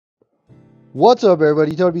What's up,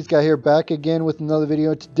 everybody? TonyPizzaGuy here, back again with another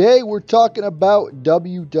video. Today we're talking about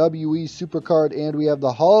WWE SuperCard, and we have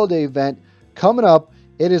the holiday event coming up.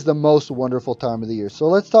 It is the most wonderful time of the year. So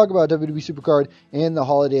let's talk about WWE SuperCard and the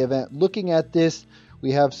holiday event. Looking at this,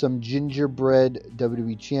 we have some gingerbread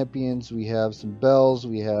WWE champions. We have some bells.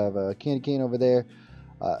 We have a candy cane over there.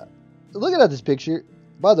 Looking at this picture,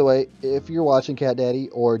 by the way, if you're watching Cat Daddy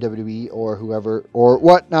or WWE or whoever or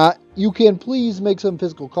whatnot, you can please make some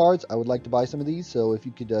physical cards. I would like to buy some of these, so if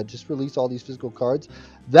you could just release all these physical cards,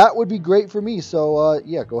 that would be great for me. So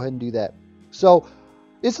yeah, go ahead and do that. So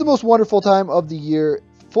it's the most wonderful time of the year,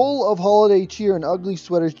 full of holiday cheer and ugly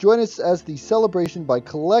sweaters. Join us as the celebration by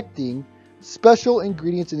collecting special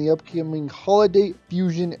ingredients in the upcoming Holiday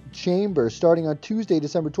Fusion Chamber. Starting on Tuesday,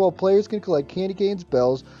 December 12th, players can collect candy canes,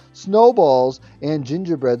 bells, snowballs, and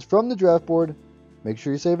gingerbreads from the draft board. Make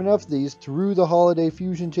sure you save enough of these. Through the Holiday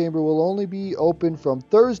Fusion Chamber will only be open from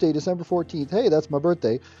Thursday, December 14th, hey, that's my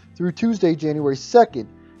birthday, through Tuesday, January 2nd.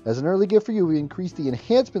 As an early gift for you, we increased the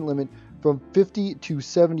enhancement limit from 50 to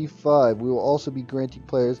 75. We will also be granting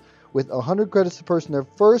players with 100 credits to person their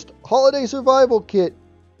first Holiday Survival Kit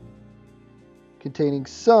containing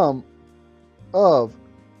some of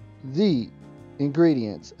the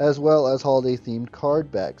ingredients, as well as holiday themed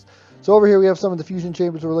card backs. So over here we have some of the fusion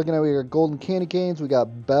chambers we're looking at. We got golden candy canes, we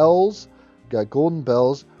got bells, we got golden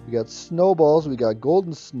bells, we got snowballs, we got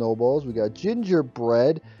golden snowballs, we got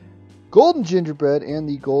gingerbread, golden gingerbread, and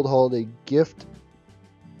the gold holiday gift.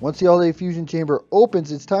 Once the holiday fusion chamber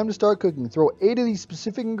opens, it's time to start cooking. Throw 8 of these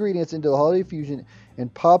specific ingredients into the holiday fusion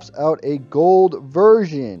and pops out a gold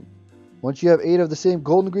version. Once you have 8 of the same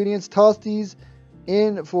gold ingredients, toss these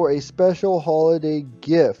in for a special holiday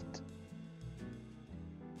gift.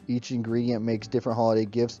 Each ingredient makes different holiday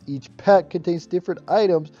gifts. Each pack contains different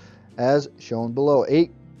items as shown below.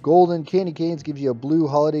 8 golden candy canes gives you a blue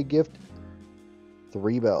holiday gift,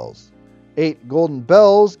 3 bells. 8 golden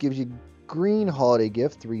bells gives you green holiday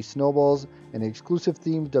gift, 3 snowballs, and an exclusive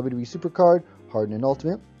themed WWE SuperCard, Hardened and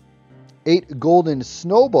Ultimate. 8 golden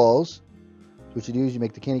snowballs. What you do is you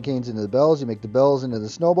make the candy canes into the bells, you make the bells into the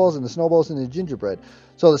snowballs, and the snowballs into the gingerbread.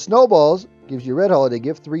 So the snowballs gives you a red holiday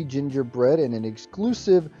gift, 3 gingerbread, and an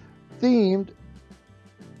exclusive themed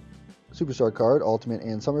Superstar card, Ultimate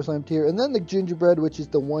and SummerSlam tier. And then the gingerbread, which is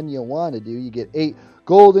the one you want to do, you get 8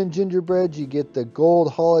 golden gingerbreads, you get the gold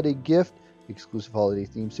holiday gift, exclusive holiday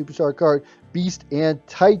themed Superstar card, Beast and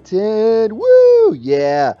Titan. Woo!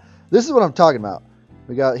 Yeah! This is what I'm talking about.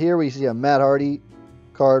 We got here, we see a Matt Hardy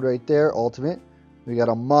card right there, Ultimate. We got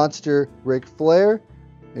a Monster Ric Flair.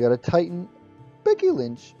 We got a Titan Becky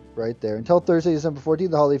Lynch right there. Until Thursday, December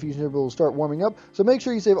 14th, the Holiday Fusion Chamber will start warming up. So make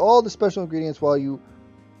sure you save all the special ingredients while you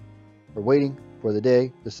are waiting for the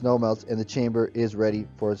day the snow melts and the chamber is ready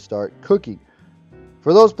for start cooking.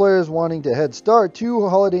 For those players wanting to head start, 2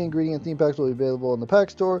 holiday ingredient theme packs will be available in the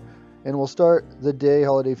pack store, and we'll start the day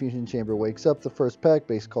Holiday Fusion Chamber wakes up. The first pack,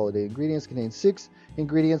 basic holiday ingredients, contains 6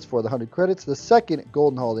 ingredients for the 100 credits. The second,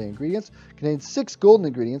 golden holiday ingredients, contains 6 golden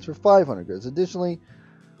ingredients for 500 credits. Additionally,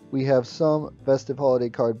 we have some festive holiday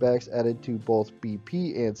card backs added to both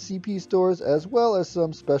BP and CP stores, as well as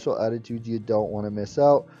some special attitudes you don't want to miss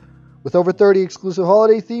out. With over 30 exclusive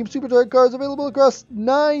holiday themed SuperCard cards available across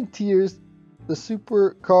 9 tiers, the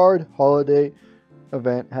SuperCard holiday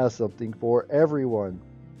event has something for everyone.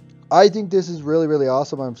 I think this is really, really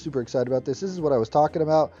awesome. I'm super excited about this. This is what I was talking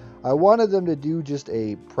about. I wanted them to do just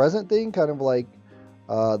a present thing, kind of like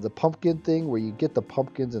the pumpkin thing, where you get the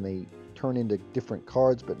pumpkins and they turn into different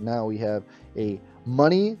cards. But now we have a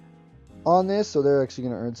money on this, so they're actually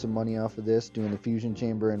going to earn some money off of this, doing the fusion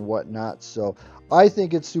chamber and whatnot. So I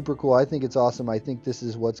think it's super cool. I think it's awesome. I think this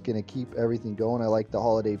is what's going to keep everything going. I like the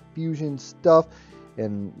holiday fusion stuff.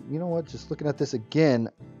 And you know what? Just looking at this again,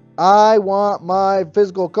 I want my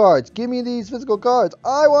physical cards. Give me these physical cards.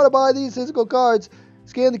 I want to buy these physical cards.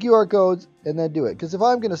 Scan the QR codes and then do it. Because if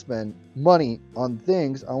I'm going to spend money on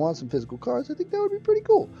things, I want some physical cards. I think that would be pretty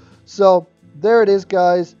cool. So there it is,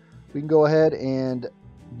 guys. We can go ahead and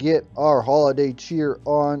get our holiday cheer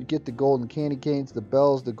on. Get the golden candy canes, the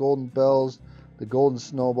bells, the golden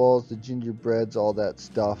snowballs, the gingerbreads, all that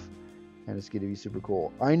stuff. And it's going to be super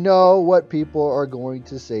cool. I know what people are going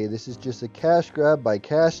to say. This is just a cash grab by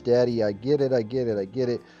Cash Daddy. I get it, I get it, I get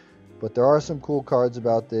it. But there are some cool cards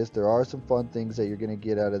about this. There are some fun things that you're going to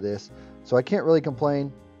get out of this. So I can't really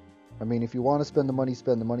complain. I mean, if you want to spend the money,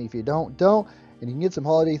 spend the money. If you don't, don't. And you can get some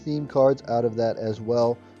holiday themed cards out of that as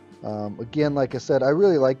well. Again, like I said, I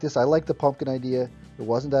really like this. I like the pumpkin idea. It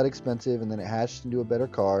wasn't that expensive, and then it hatched into a better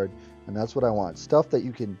card. And that's what I want. Stuff that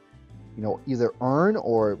you can, you know, either earn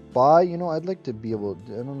or buy. You know, I'd like to be able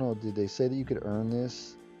to, I don't know, did they say that you could earn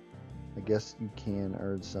this? I guess you can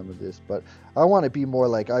earn some of this, but I want to be more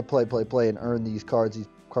like I play, and earn these cards. These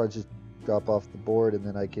cards just drop off the board, and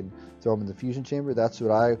then I can throw them in the fusion chamber. That's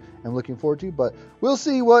what I am looking forward to, but we'll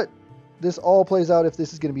see what this all plays out, if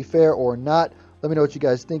this is going to be fair or not. Let me know what you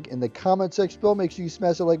guys think in the comment section below. Make sure you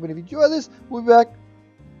smash the like button if you enjoy this. We'll be back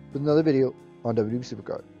with another video on WWE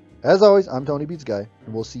SuperCard. As always, I'm TonyPizzaGuy,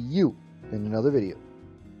 and we'll see you in another video.